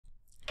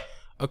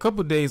A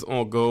couple days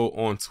ago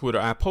on Twitter,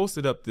 I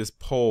posted up this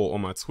poll on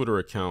my Twitter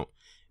account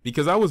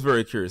because I was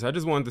very curious. I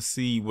just wanted to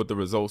see what the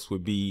results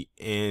would be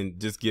and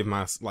just give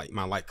my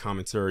light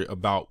commentary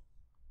about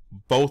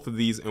both of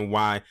these and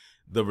why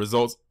the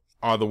results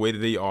are the way that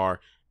they are,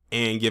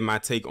 and give my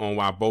take on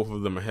why both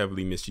of them are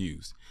heavily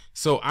misused.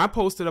 So I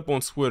posted up on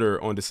Twitter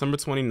on December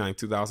 29th,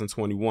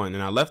 2021,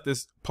 and I left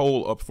this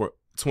poll up for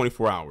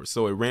 24 hours.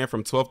 So it ran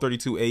from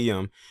 12:32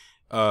 a.m.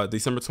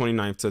 December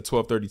 29th to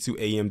 12:32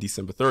 a.m.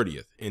 December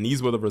 30th. And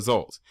these were the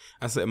results.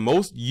 I said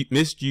most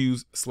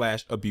misused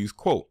 / abused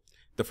quote.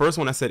 The first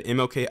one I said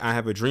MLK I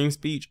Have a Dream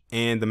speech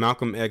and the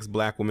Malcolm X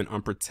Black Woman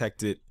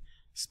Unprotected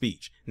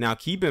speech. Now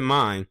keep in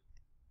mind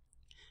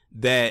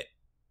that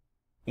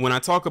when I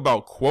talk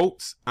about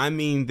quotes, I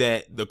mean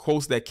that the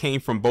quotes that came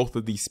from both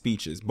of these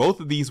speeches, both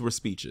of these were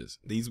speeches.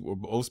 These were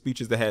both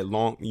speeches that had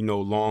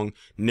long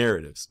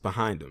narratives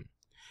behind them.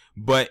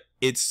 But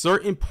it's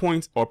certain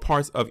points or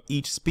parts of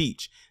each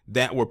speech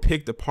that were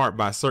picked apart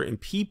by certain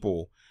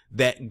people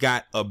that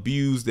got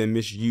abused and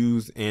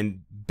misused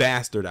and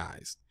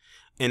bastardized.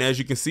 And as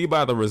you can see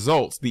by the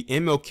results, the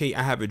MLK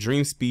I Have a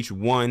Dream speech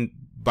won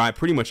by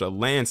pretty much a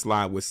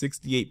landslide with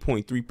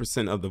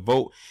 68.3% of the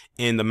vote,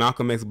 and the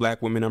Malcolm X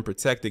Black Women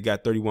Unprotected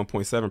got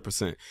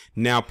 31.7%.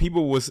 Now,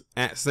 people was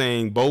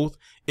saying both.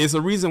 It's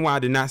a reason why I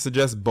did not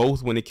suggest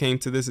both when it came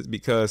to this, is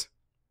because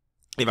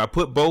if I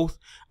put both,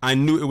 I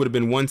knew it would have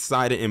been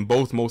one-sided and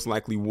both most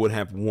likely would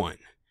have won.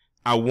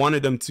 I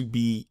wanted them to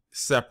be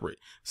separate.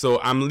 So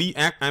I'm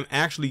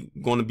actually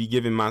going to be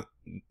giving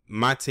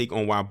my take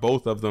on why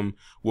both of them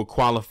will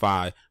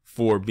qualify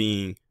for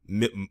being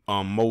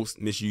most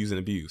misused and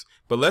abused.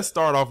 But let's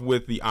start off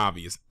with the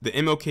obvious. The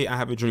MLK I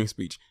Have a Dream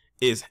speech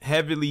is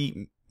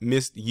heavily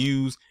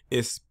misused,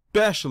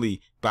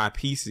 especially by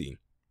PC.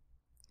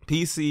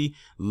 PC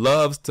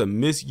loves to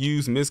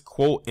misuse,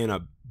 misquote, and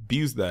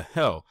abuse the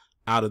hell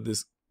out of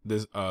this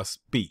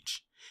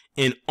speech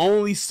in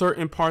only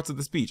certain parts of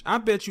the speech. I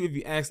bet you if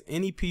you ask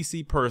any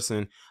PC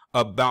person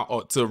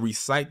about to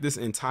recite this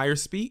entire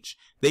speech,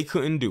 they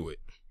couldn't do it.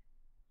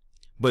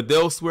 But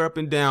they'll swear up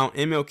and down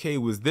MLK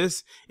was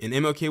this and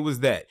MLK was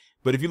that.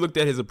 But if you looked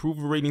at his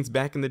approval ratings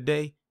back in the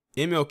day,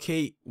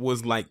 MLK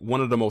was like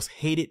one of the most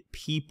hated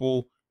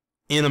people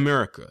in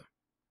America,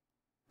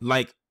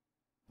 like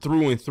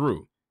through and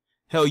through.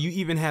 Hell, you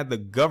even had the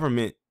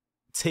government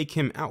take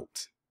him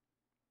out.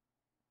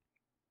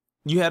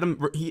 He had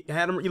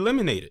him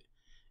eliminated,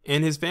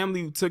 and his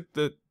family took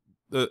the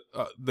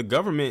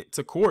government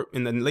to court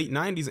in the late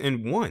 90s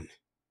and won.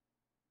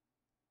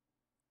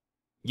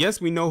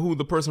 Yes, we know who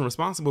the person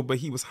responsible, but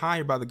he was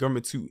hired by the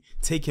government to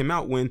take him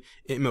out when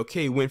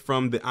MLK went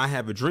from the I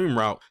Have a Dream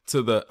route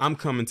to the I'm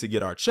coming to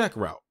get our check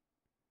route.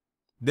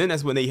 Then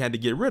that's when they had to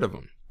get rid of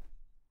him.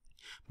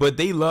 But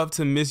they love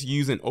to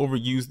misuse and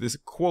overuse this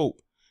quote,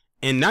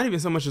 and not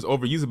even so much as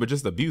overuse it, but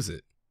just abuse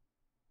it.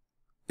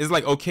 It's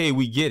like, okay,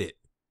 we get it,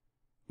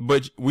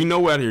 but we know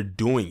why they're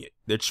doing it.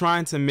 They're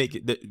trying to make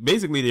it,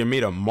 basically they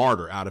made a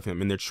martyr out of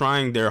him, and they're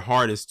trying their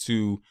hardest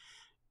to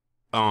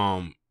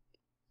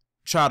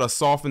try to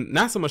soften,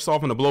 not so much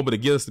soften the blow, but to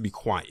get us to be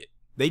quiet.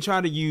 They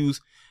try to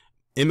use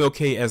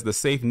MLK as the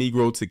safe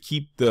Negro to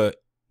keep the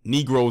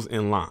Negroes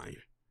in line.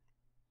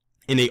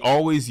 And they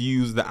always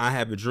use the I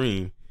Have a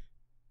Dream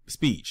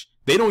speech.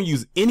 They don't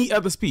use any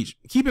other speech.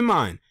 Keep in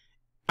mind,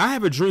 I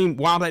Have a Dream,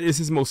 while that is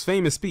his most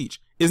famous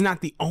speech, is not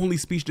the only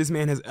speech this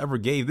man has ever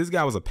gave. This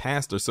guy was a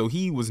pastor, so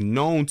he was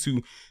known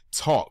to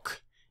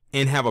talk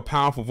and have a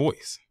powerful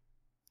voice.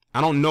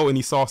 I don't know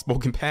any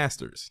soft-spoken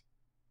pastors.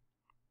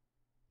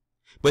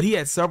 But he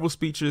had several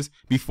speeches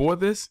before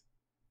this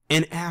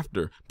and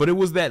after. But it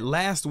was that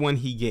last one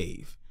he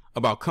gave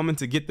about coming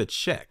to get the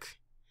check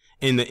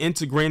and the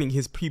integrating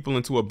his people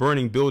into a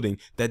burning building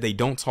that they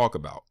don't talk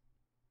about.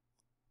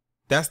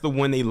 That's the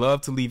one they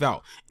love to leave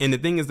out. And the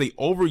thing is, they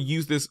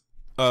overuse this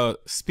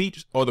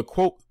speech or the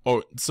quote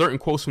or certain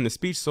quotes from the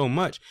speech so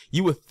much,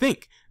 you would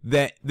think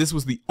that this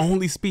was the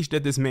only speech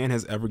that this man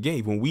has ever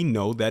gave, when we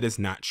know that is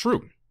not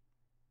true.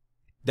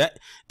 That,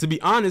 to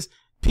be honest,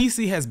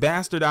 PC has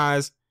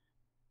bastardized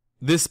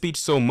this speech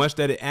so much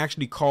that it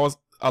actually caused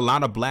a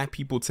lot of black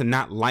people to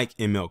not like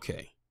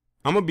MLK.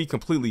 I'm gonna be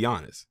completely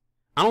honest.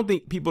 I don't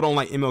think people don't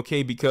like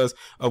MLK because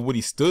of what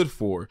he stood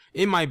for.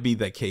 It might be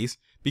that case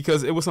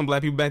because it was some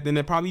black people back then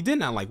that probably did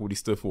not like what he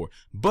stood for.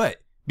 But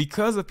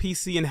because of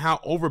PC and how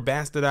over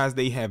bastardized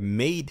they have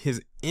made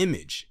his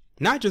image,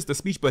 not just the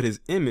speech, but his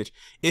image,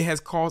 it has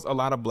caused a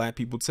lot of black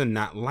people to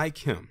not like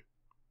him.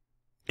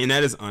 And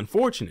that is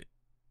unfortunate.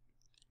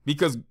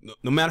 Because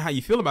no matter how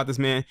you feel about this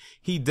man,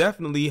 he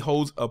definitely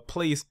holds a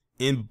place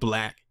in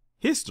black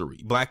history,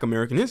 black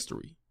American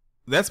history.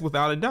 That's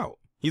without a doubt.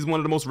 He's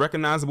one of the most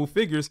recognizable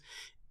figures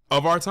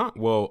of our time.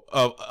 Well,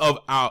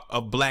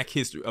 of black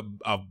history,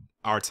 of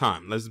our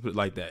time. Let's put it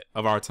like that,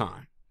 of our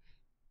time.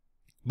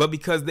 But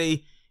because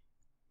they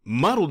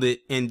muddled it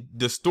and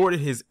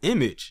distorted his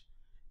image,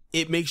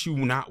 it makes you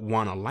not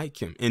want to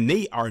like him. And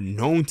they are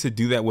known to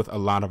do that with a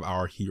lot of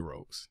our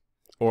heroes,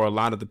 or a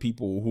lot of the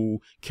people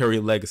who carry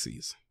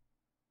legacies.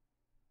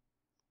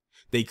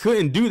 They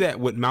couldn't do that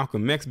with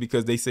Malcolm X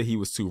because they said he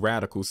was too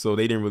radical, so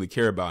they didn't really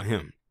care about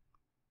him.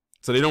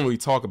 So they don't really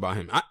talk about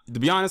him. To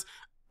be honest,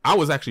 I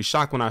was actually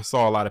shocked when I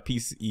saw a lot of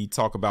PCE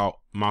talk about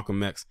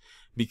Malcolm X,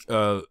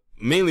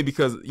 mainly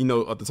because, you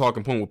know, of the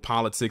talking point with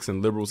politics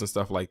and liberals and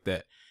stuff like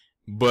that.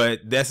 But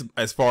that's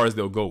as far as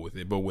they'll go with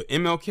it. But with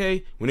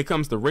MLK, when it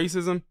comes to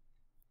racism,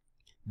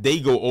 they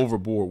go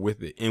overboard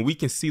with it. And we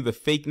can see the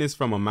fakeness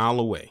from a mile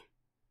away.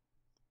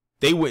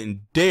 They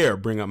wouldn't dare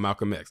bring up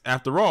Malcolm X.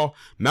 After all,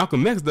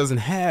 Malcolm X doesn't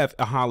have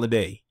a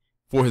holiday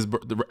for his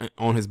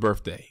on his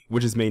birthday,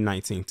 which is May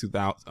 19th,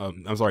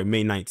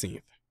 May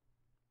 19th.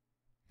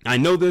 I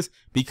know this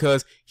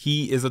because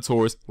he is a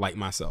Taurus like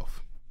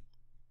myself.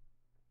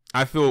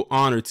 I feel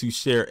honored to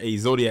share a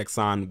zodiac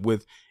sign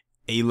with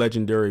a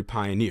legendary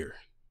pioneer.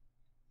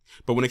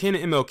 But when it came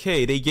to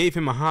MLK, they gave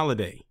him a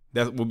holiday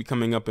that will be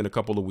coming up in a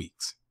couple of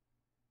weeks.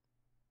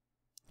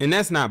 And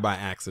that's not by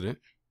accident.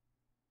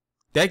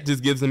 That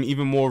just gives them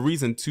even more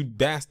reason to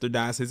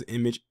bastardize his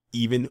image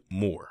even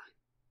more.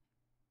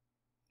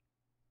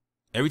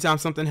 Every time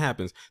something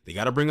happens, they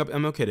got to bring up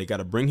MLK. They got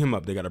to bring him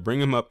up. They got to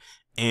bring him up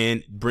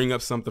and bring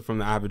up something from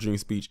the I Have a Dream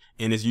speech.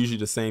 And it's usually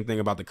the same thing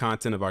about the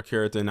content of our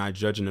character and not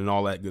judging and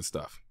all that good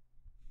stuff.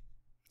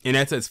 And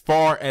that's as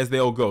far as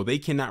they'll go. They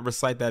cannot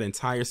recite that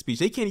entire speech.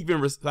 They can't even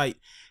recite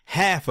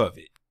half of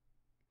it.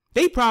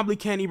 They probably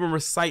can't even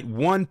recite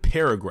one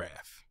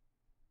paragraph.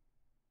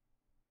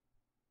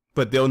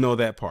 But they'll know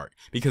that part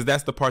because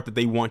that's the part that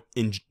they want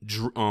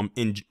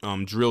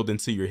drilled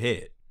into your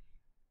head.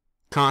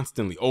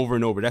 Constantly, over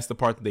and over. That's the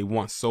part that they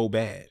want so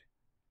bad.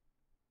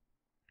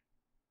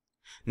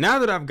 Now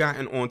that I've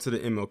gotten onto the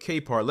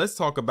MLK part, let's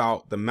talk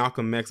about the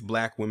Malcolm X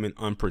Black Women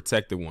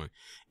Unprotected one.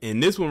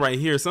 And this one right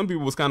here, some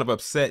people was kind of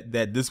upset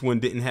that this one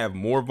didn't have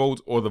more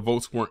votes or the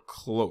votes weren't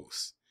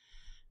close.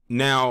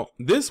 Now,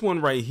 this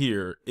one right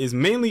here is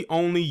mainly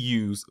only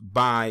used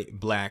by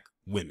Black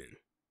women.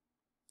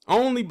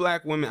 Only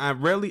Black women. I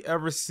rarely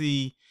ever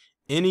see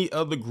any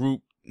other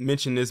group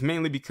mention this,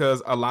 mainly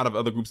because a lot of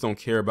other groups don't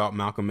care about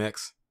Malcolm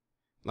X.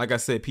 Like I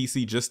said,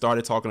 PC just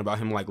started talking about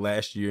him like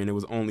last year, and it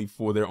was only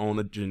for their own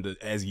agenda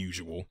as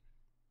usual.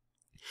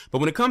 But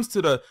when it comes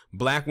to the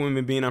Black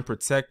women being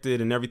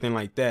unprotected and everything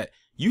like that,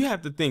 you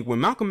have to think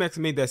when Malcolm X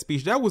made that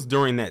speech, that was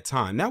during that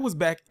time. That was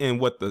back in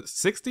what, the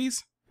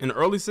 60s? In the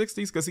early 60s?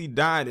 Because he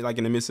died like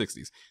in the mid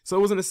 60s. So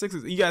it was in the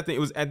 60s. You got to think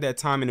it was at that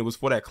time and it was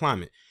for that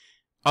climate.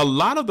 A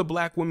lot of the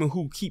Black women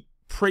who keep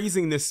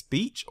praising this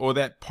speech or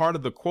that part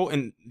of the quote,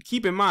 and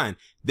keep in mind,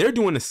 they're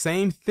doing the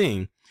same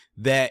thing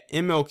that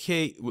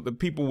MLK, the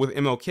people with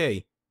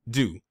MLK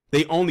do.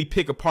 They only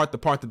pick apart the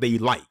part that they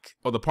like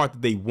or the part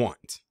that they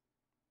want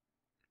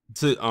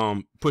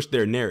to push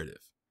their narrative.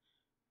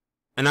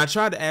 And I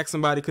tried to ask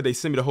somebody, could they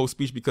send me the whole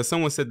speech? Because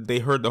someone said that they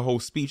heard the whole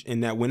speech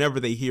and that whenever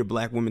they hear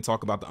Black women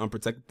talk about the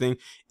unprotected thing,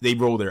 they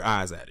roll their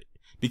eyes at it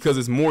because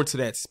it's more to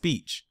that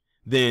speech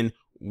than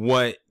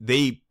what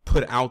they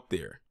put out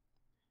there.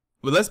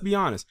 But let's be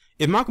honest,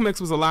 if Malcolm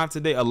X was alive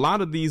today, a lot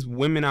of these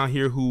women out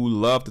here who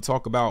love to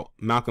talk about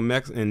Malcolm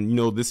X and, you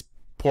know, this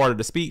part of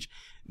the speech,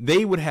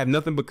 they would have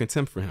nothing but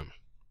contempt for him.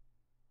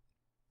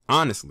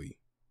 Honestly.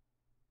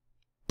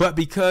 But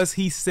because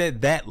he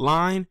said that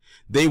line,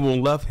 they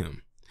will love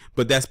him.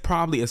 But that's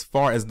probably as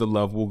far as the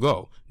love will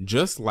go.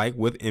 Just like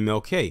with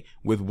MLK.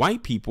 With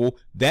white people,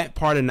 that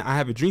part in the I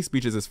Have a Dream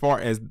speech is as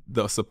far as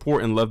the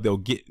support and love he'll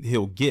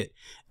get.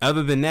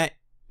 Other than that,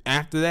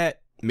 after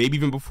that, maybe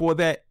even before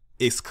that,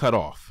 it's cut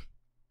off.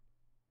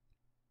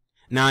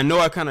 Now, I know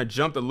I kind of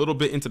jumped a little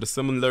bit into the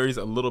similarities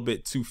a little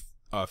bit too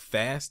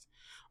fast.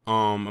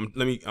 I'm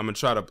gonna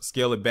try to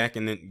scale it back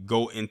and then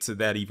go into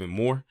that even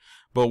more.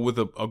 But with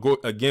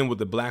again with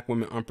the Black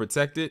women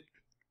unprotected,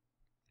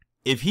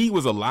 if he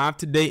was alive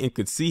today and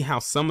could see how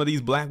some of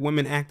these Black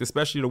women act,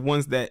 especially the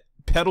ones that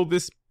peddle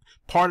this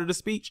part of the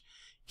speech,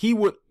 he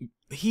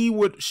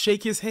would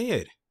shake his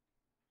head.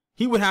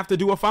 He would have to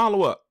do a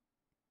follow-up.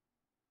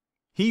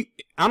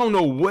 I don't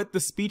know what the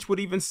speech would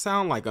even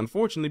sound like,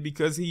 unfortunately,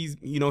 because he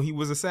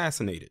was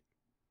assassinated,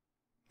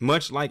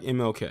 much like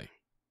MLK.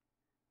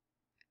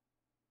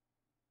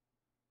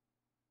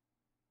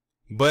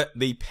 But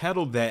they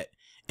peddled that,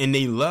 and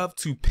they love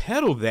to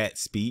peddle that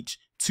speech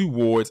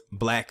towards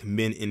Black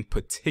men in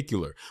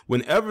particular.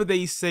 Whenever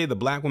they say the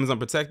Black woman's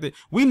unprotected,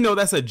 we know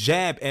that's a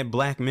jab at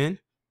Black men.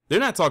 They're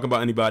not talking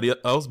about anybody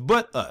else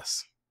but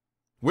us.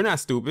 We're not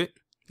stupid.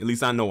 At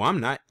least I know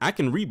I'm not. I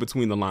can read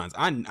between the lines.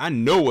 I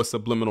know a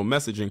subliminal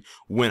messaging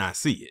when I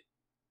see it.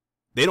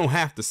 They don't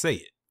have to say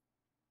it.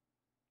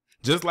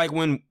 Just like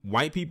when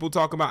white people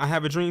talk about I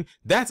have a dream,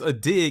 that's a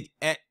dig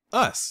at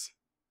us.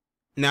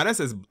 Now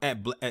that's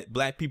at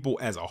Black people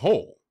as a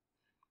whole.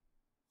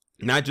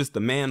 Not just the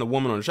man, the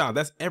woman, or the child.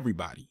 That's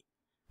everybody.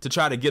 To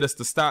try to get us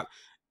to stop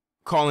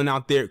calling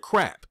out their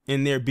crap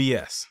and their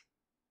BS.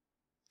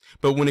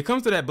 But when it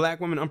comes to that Black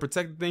women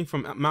unprotected thing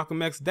from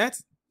Malcolm X,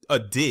 that's a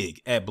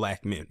dig at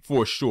Black men,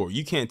 for sure.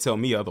 You can't tell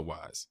me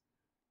otherwise.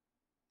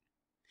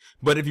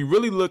 But if you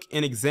really look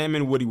and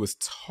examine what he was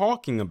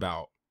talking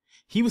about,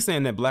 he was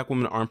saying that Black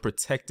women are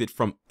unprotected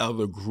from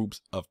other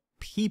groups of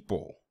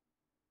people.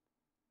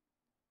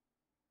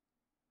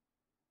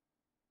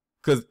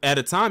 Because at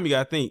a time, you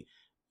got to think,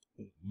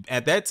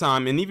 at that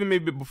time, and even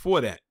maybe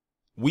before that,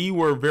 we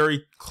were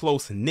very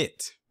close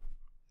knit.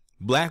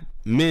 Black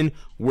men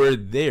were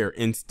there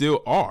and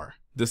still are,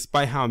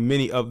 despite how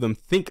many of them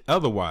think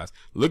otherwise.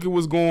 Look at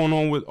what's going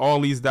on with all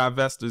these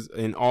divestors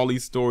and all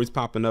these stories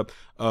popping up.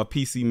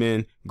 PC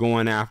men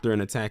going after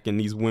and attacking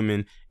these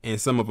women, and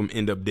some of them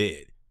end up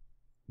dead.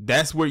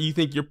 That's where you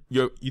think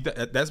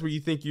that's where you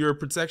think your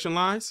protection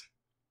lies.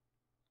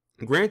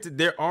 Granted,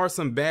 there are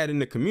some bad in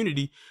the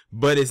community,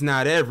 but it's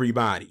not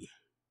everybody.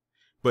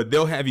 But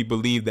they'll have you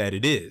believe that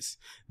it is.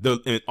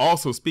 And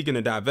also, speaking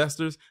of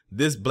divestors,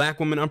 this black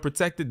woman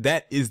unprotected,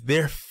 that is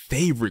their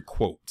favorite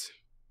quote.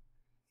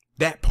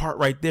 That part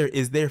right there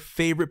is their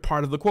favorite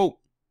part of the quote,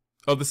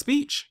 of the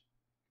speech.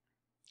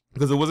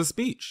 Because it was a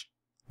speech.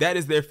 That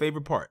is their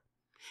favorite part.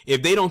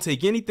 If they don't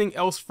take anything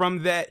else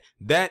from that,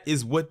 that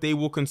is what they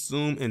will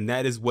consume, and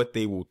that is what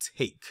they will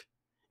take.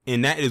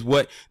 And that is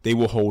what they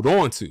will hold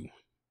on to.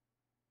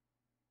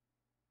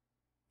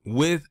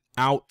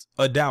 Without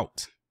a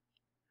doubt.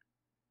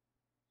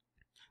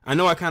 I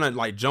know I kind of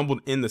like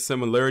jumbled in the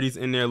similarities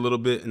in there a little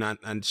bit, and I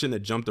shouldn't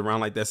have jumped around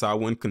like that so I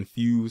wouldn't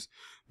confuse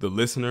the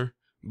listener.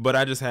 But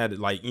I just had,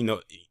 like, you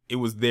know, it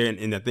was there.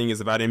 And the thing is,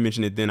 if I didn't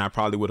mention it then, I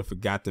probably would have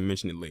forgot to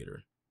mention it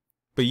later.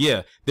 But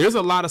yeah, there's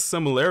a lot of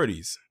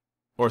similarities,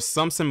 or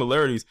some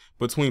similarities,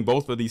 between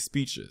both of these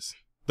speeches.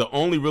 The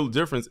only real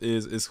difference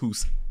is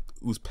who's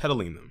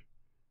peddling them.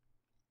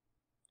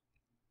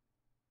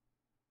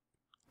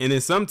 And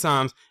then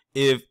sometimes,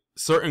 if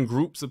certain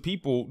groups of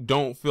people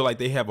don't feel like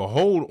they have a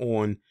hold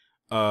on,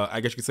 I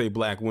guess you could say,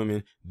 black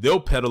women, they'll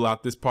peddle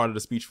out this part of the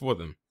speech for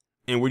them.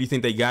 And where do you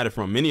think they got it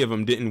from? Many of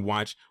them didn't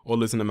watch or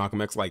listen to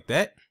Malcolm X like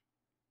that.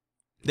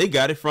 They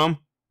got it from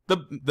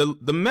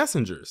the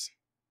messengers.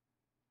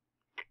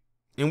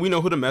 And we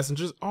know who the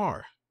messengers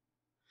are.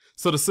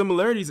 So the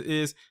similarities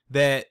is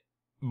that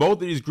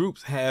both of these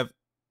groups have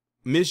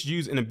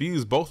misused and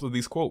abused both of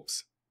these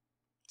quotes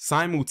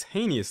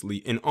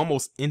simultaneously and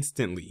almost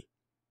instantly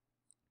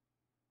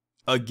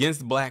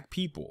against black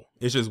people.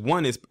 It's just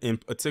one is in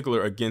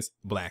particular against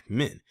black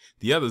men.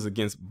 The other is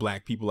against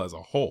black people as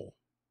a whole.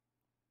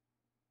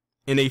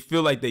 And they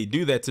feel like they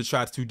do that to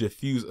try to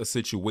diffuse a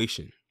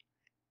situation.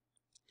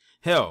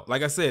 Hell,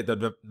 like I said,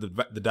 the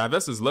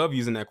divestors love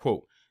using that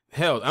quote.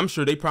 Hell, I'm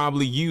sure they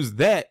probably used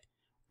that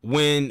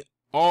when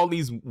all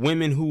these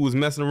women who was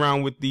messing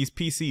around with these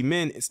PC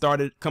men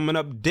started coming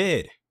up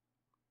dead.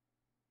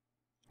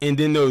 And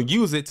then they'll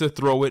use it to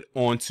throw it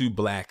onto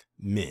black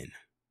men.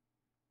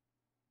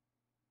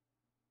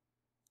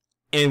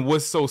 And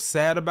what's so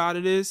sad about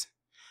it is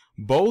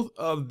both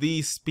of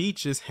these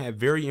speeches have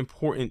very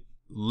important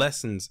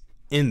lessons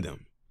in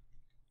them,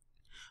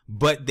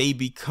 but they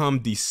become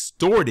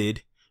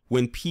distorted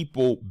when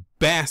people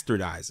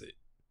bastardize it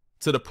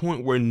to the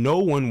point where no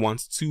one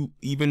wants to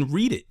even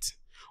read it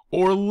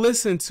or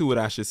listen to it,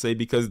 I should say,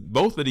 because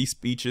both of these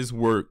speeches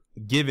were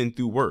given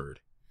through word.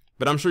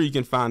 But I'm sure you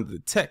can find the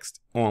text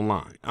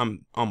online.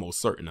 I'm almost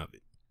certain of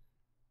it.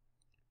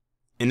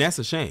 And that's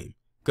a shame,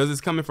 because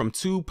it's coming from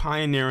two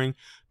pioneering,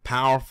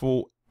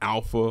 powerful,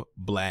 alpha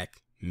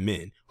black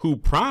men who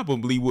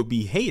probably would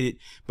be hated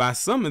by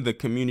some of the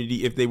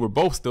community if they were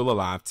both still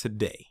alive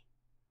today.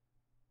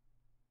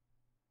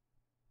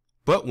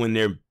 But when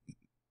their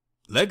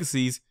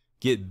legacies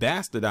get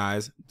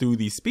bastardized through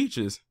these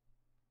speeches,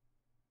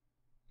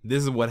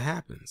 this is what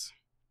happens.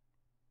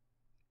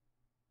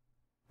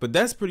 But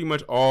that's pretty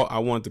much all I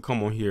wanted to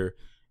come on here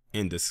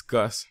and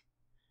discuss.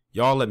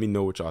 Y'all let me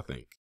know what y'all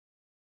think.